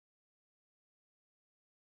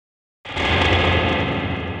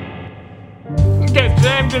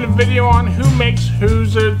I'm doing a video on who makes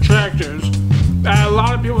whose tractors. A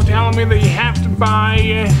lot of people telling me that you have to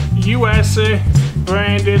buy US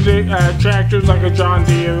branded tractors like a John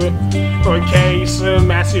Deere or a Case,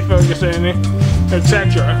 Massey Ferguson,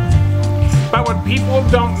 etc. But what people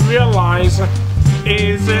don't realize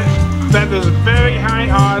is that there's very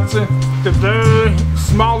high odds the very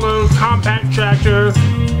smaller compact tractor,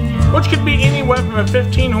 which could be anywhere from a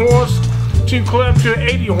 15 horse to clear up to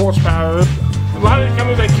 80 horsepower. A lot of the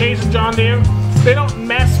companies like Case and John Deere, they don't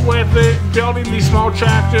mess with building these small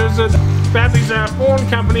tractors. That these foreign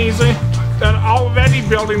companies that are already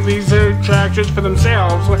building these tractors for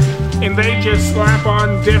themselves, and they just slap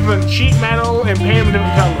on different sheet metal and paint them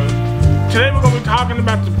different colors. Today we're going to be talking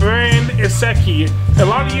about the brand AGCO. A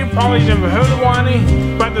lot of you probably never heard of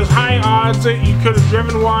one, but there's high odds that you could have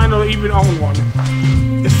driven one or even owned one.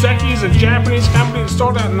 AGCO is a Japanese company that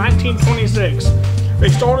started out in 1926. They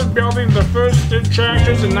started building the first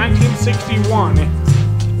tractors in 1961.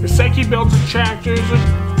 AGCO builds the tractors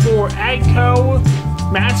for AGCO,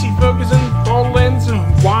 Massey Ferguson, Bolens,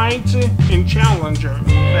 White, and Challenger.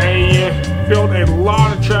 They build a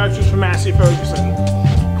lot of tractors for Massey Ferguson.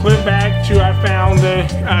 Clear back to, I found,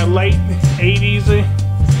 late 80s.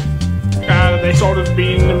 They started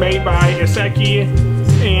being made by AGCO,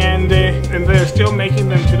 and they're still making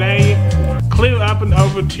them today. Clear up and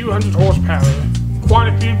over 200 horsepower. Quite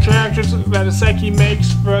a few tractors that AGCO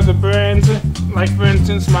makes for the brands, like for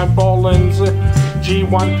instance my Bolens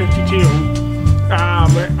G152.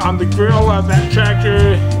 On the grill of that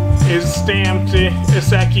tractor is stamped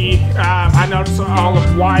AGCO. I noticed all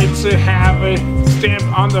of Whites have stamped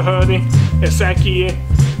on the hood AGCO,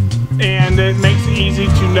 and it makes it easy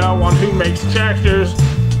to know on who makes tractors.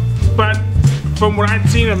 But from what I've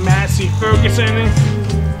seen of Massey Ferguson,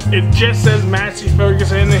 it just says Massey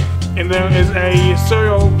Ferguson, and there is a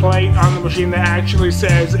serial plate on the machine that actually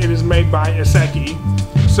says it is made by AGCO.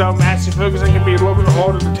 So Massey Ferguson can be a little bit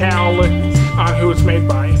harder to tell on who it's made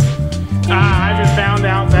by. I even found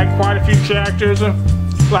out that quite a few tractors,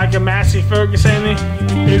 like a Massey Ferguson,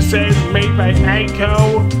 it says made by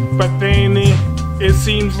AGCO, but then it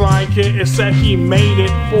seems like AGCO made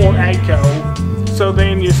it for AGCO. So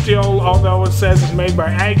then you still, although it says it's made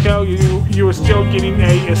by AGCO, you are still getting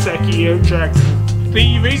a AGCO tractor.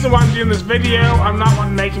 The reason why I'm doing this video, I'm not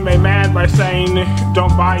wanting to make anybody mad by saying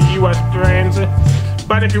don't buy US brands,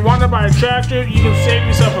 but if you want to buy a tractor, you can save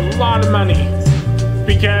yourself a lot of money,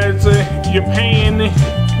 because you're paying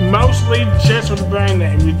mostly just for the brand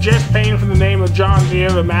name. You're just paying for the name of John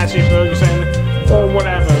Deere or Massey Ferguson or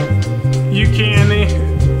whatever. You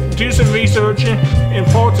can do some research, and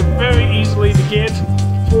parts are very easily to get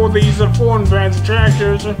for these foreign brands of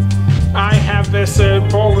tractors. I have this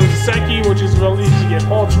Bolens AGCO, which is really easy to get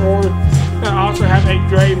parts for. I also have a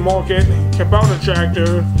gray market Kubota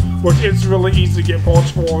tractor, which is really easy to get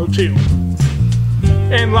parts for too.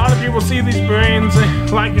 And a lot of people see these brands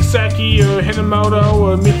like AGCO or Hinomoto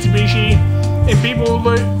or Mitsubishi, and people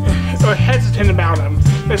are hesitant about them.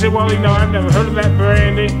 They say, well, you know, I've never heard of that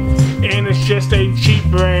brand, and it's just a cheap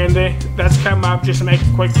brand that's come up just to make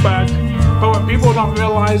a quick buck. But what people don't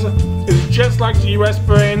realize is just like the US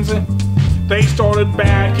brands, they started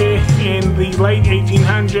back in the late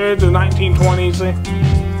 1800s or 1920s,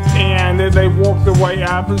 and they worked their way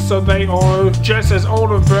up, so they are just as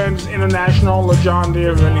old of brands as International or John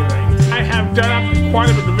Deere or anything. I have done up quite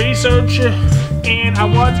a bit of research, and I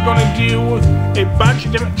was going to do a bunch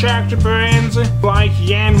of different tractor brands like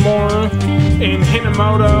Yanmar and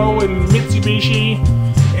Hinomoto and Mitsubishi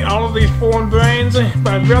and all of these foreign brands,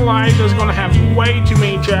 but I realized I was going to have way too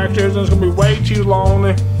many tractors and it's going to be way too long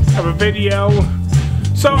of a video.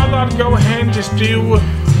 So I thought I'd go ahead and just do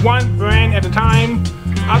one brand at a time.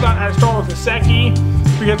 I thought I'd start with AGCO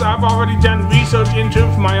because I've already done research into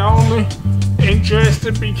it for my own interest,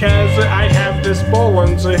 because I have this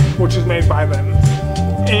Bolens, which is made by them.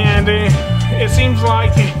 And it seems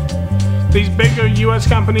like these bigger US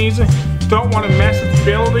companies don't want to mess with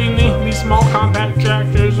building these small compact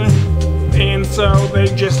tractors, and so they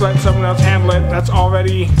just let someone else handle it that's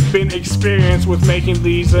already been experienced with making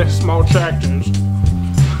these small tractors.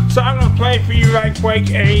 So I'm going to play for you right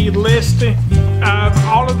quick a list of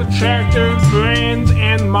all of the tractor brands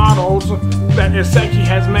and models that AGCO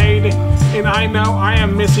has made, and I know I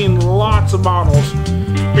am missing lots of models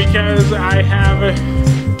because I have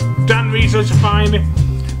done research to find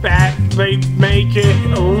that they make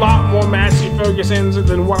a lot more Massey Fergusons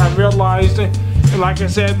than what I realized, and like I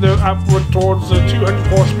said, they're upward towards 200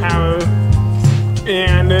 horsepower,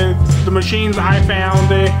 and the machines I found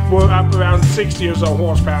were up around 60 or so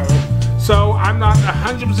horsepower. So I'm not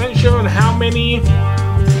 100% sure on how many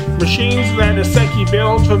machines that Aseki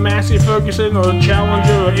builds for Massey Ferguson or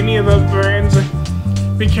Challenger or any of those brands,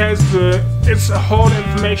 because it's hard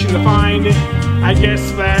information to find. I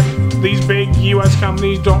guess that these big US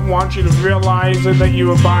companies don't want you to realize that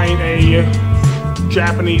you are buying a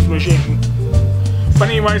Japanese machine. But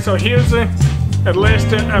anyway, so here's a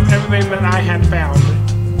list of everything that I had found.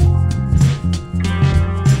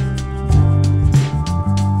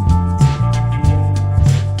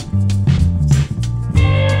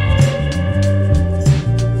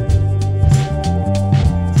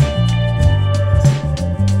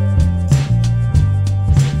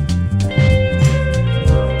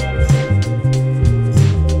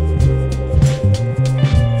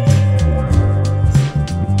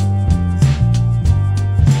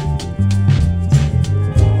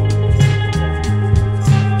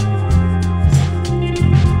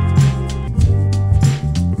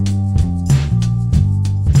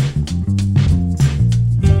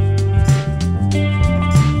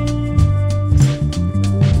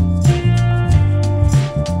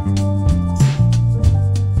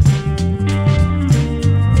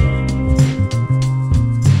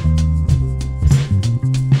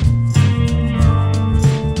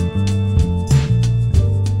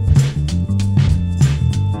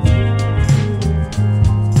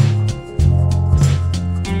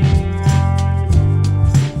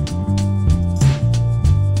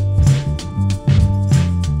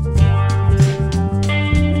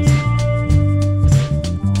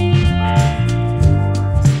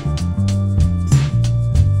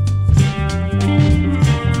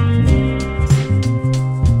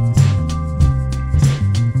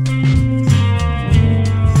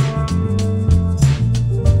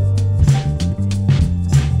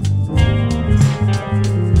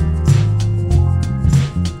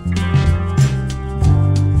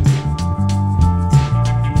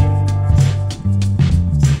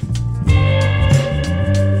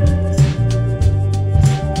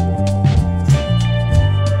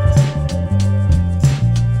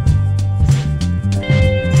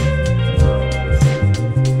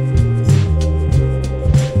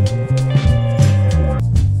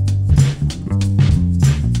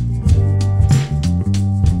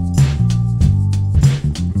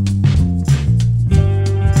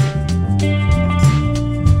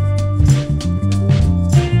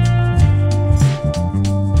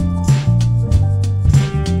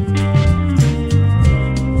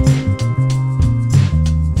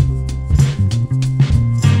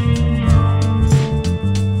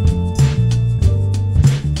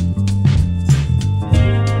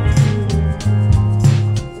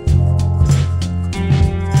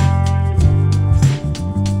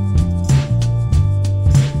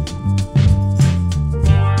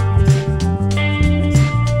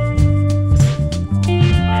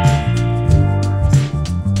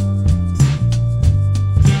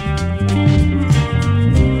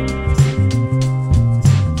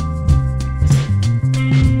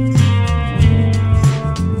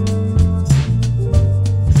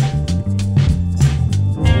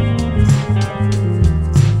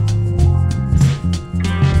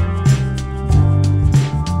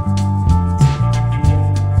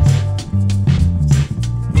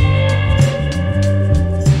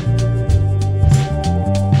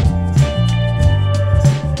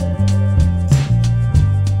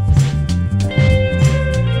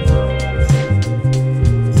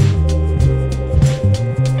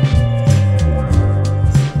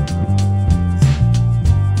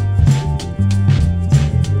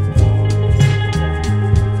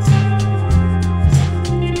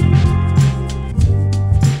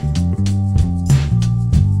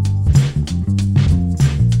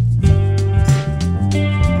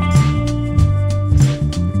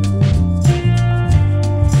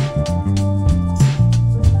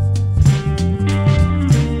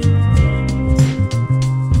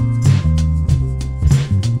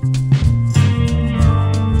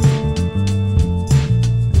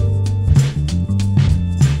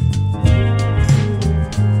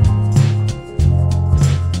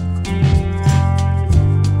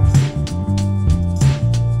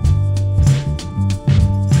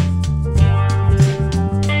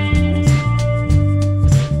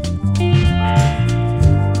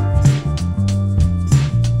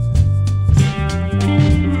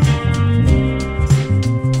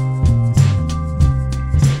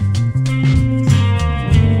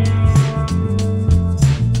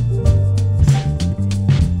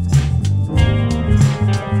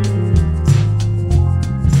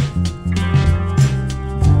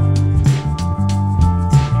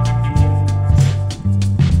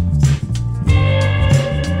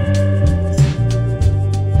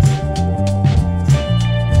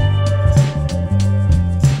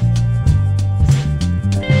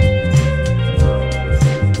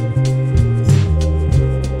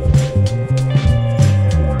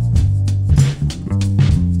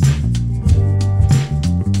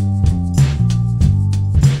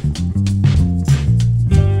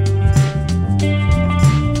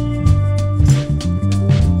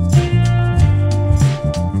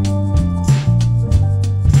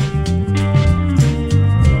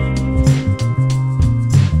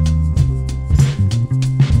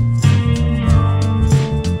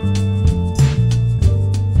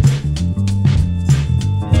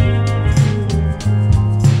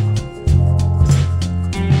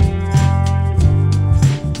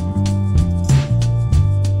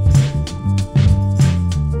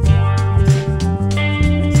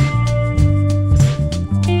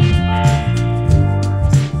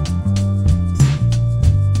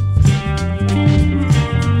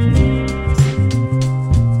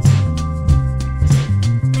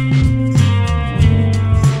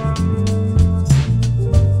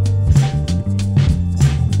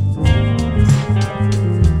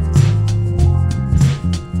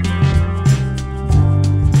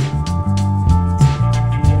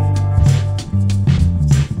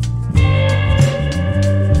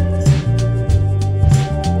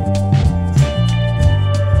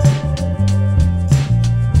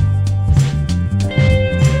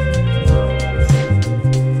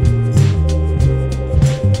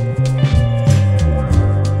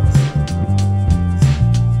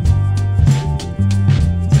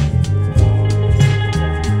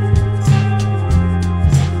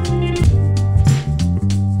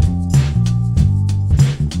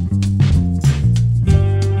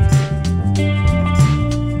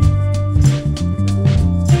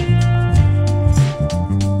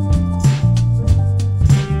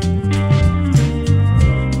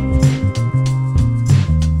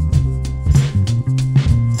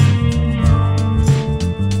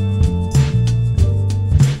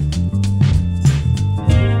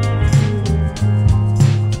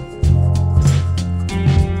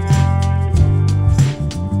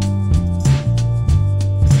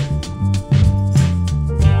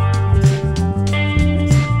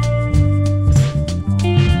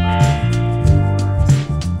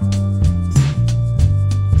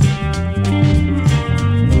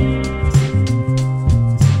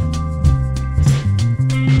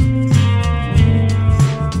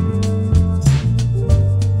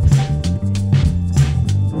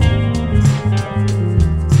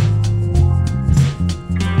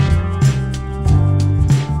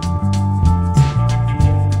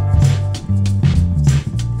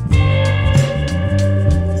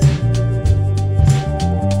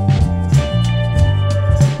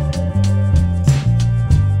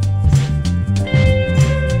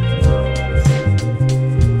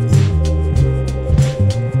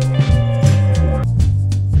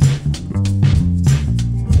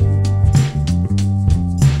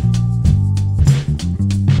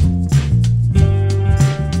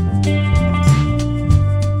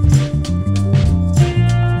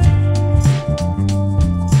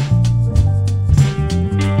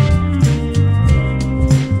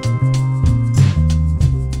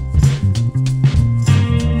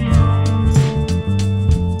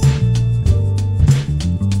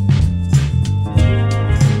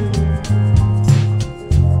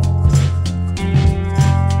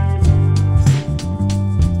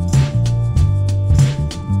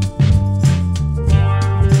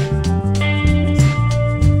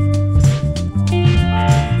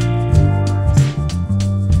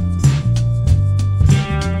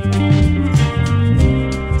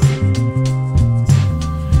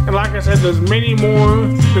 there's many more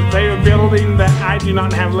that they are building that I do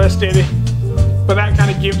not have listed, but that kind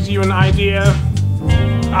of gives you an idea.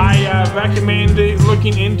 I recommend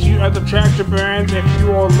looking into other tractor brands if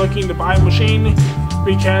you are looking to buy a machine,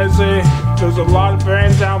 because there's a lot of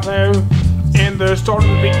brands out there, and they're starting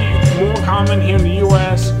to be more common here in the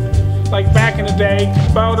US. Like back in the day,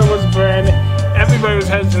 Kubota was a brand everybody was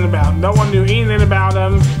hesitant about. No one knew anything about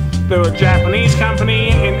them. They were a Japanese company,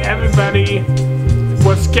 and everybody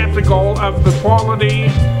was skeptical of the quality.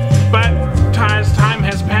 But as time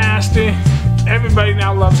has passed, everybody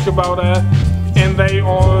now loves Kubota, and they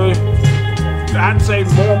are, I'd say,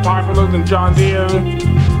 more popular than John Deere,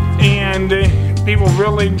 and people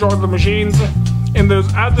really enjoy the machines. And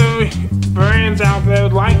there's other brands out there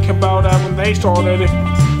like Kubota. When they started,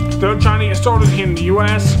 they're trying to get started here in the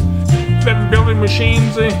US. They've been building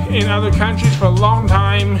machines in other countries for a long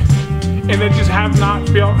time, and they just have not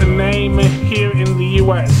built a name here in the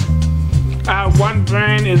US. One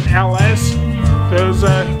brand is LS. There's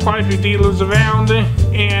quite a few dealers around,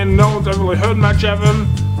 and no one's ever really heard much of them.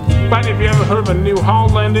 But if you ever heard of a New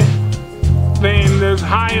Holland, then there's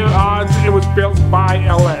higher odds it was built by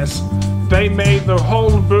LS. They made the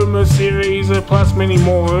whole Boomer series, plus many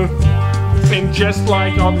more. And just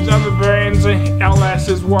like all these other brands, LS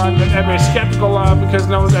is one that everybody's skeptical of because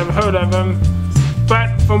no one's ever heard of them.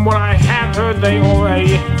 But from what I have heard, they are a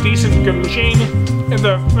decent, good machine, and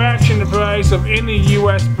they're a fraction the price of any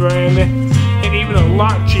US brand, and even a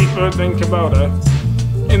lot cheaper than Kubota.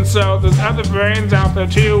 And so there's other brands out there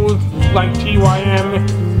too, like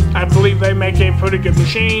TYM. I believe they make a pretty good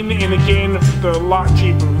machine, and again, they're a lot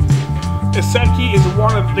cheaper. AGCO is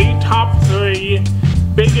one of the top 3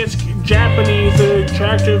 biggest Japanese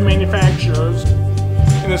tractor manufacturers,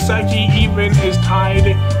 and AGCO even is tied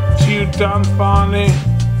to Dongfeng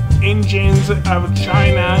Engines of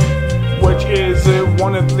China, which is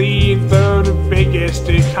one of the 3rd biggest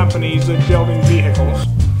companies building vehicles.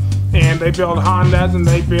 And they build Hondas, and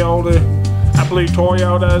they build, I believe,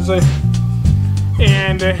 Toyotas,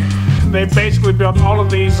 and they basically build all of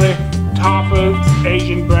these top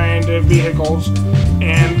Asian brand vehicles,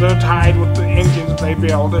 and they're tied with the engines that they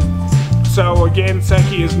build. So again,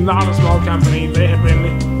 AGCO is not a small company. They have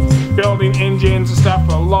been building engines and stuff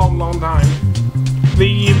for a long, long time.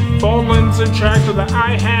 The Bolens tractor that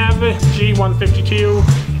I have,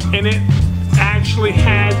 G152, and it actually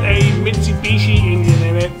has a Mitsubishi engine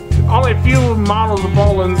in it. Only a few models of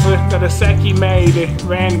Bolens that AGCO made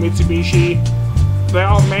ran Mitsubishi. They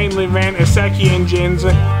all mainly ran AGCO engines,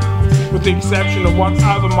 with the exception of one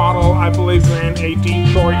other model I believe ran a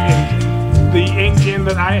Detroit engine. The engine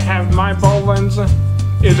that I have in my Bolens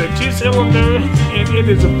is a 2-cylinder, and it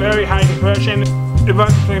is a very high compression. It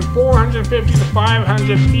runs between 450 to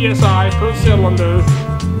 500 psi per cylinder,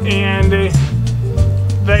 and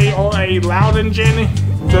they are a loud engine.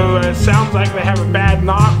 It sounds like they have a bad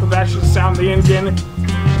knock, but that's just the sound of the engine.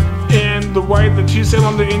 And the way the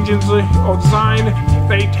 2-cylinder engines are designed,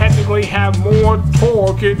 they technically have more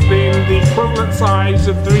torque than the equivalent size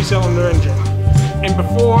of 3-cylinder engine. And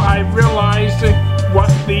before I realized what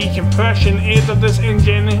the compression is of this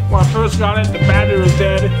engine, when I first got it, the battery was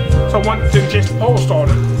dead, so I wanted to just pull start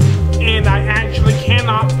it. And I actually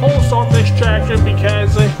cannot pull start this tractor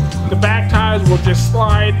because the back tires will just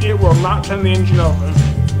slide. It will not turn the engine over.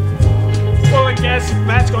 Well, I guess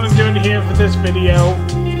that's going to do it here for this video.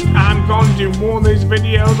 I'm going to do more of these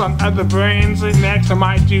videos on other brands. Next I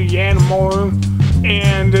might do Yanmar,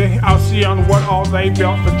 and I'll see on what all they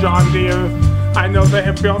built for John Deere. I know they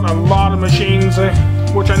have built a lot of machines,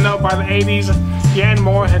 which I know by the 80s,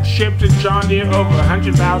 Yanmar had shipped to John Deere over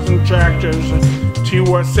 100,000 tractors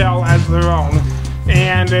to sell as their own.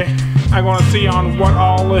 And I'm going to see on what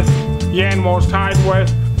all Yanmar's tied with.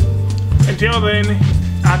 Until then,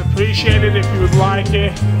 I'd appreciate it if you would like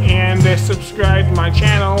it and subscribe to my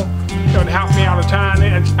channel. It would help me out a ton.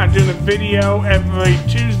 I'm doing a video every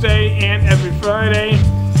Tuesday and every Friday,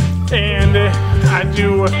 and I'm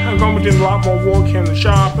going to be doing a lot more work here in the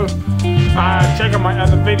shop. Check out my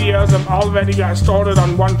other videos. I've already got started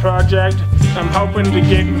on one project. I'm hoping to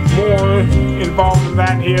get more involved in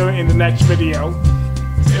that here in the next video.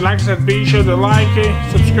 And like I said, be sure to like,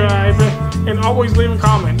 subscribe, and always leave a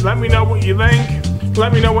comment. Let me know what you think.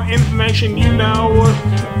 Let me know what information you know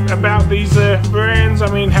about these brands. I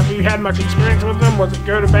mean, have you had much experience with them? Was it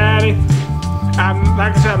good or bad?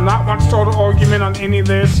 Like I said, I'm not going to start an argument on any of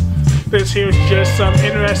this. This here is just some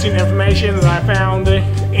interesting information that I found,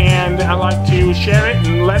 and I like to share it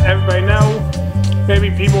and let everybody know.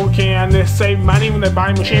 Maybe people can save money when they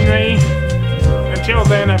buy machinery. Until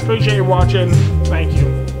then, I appreciate you watching. Thank you.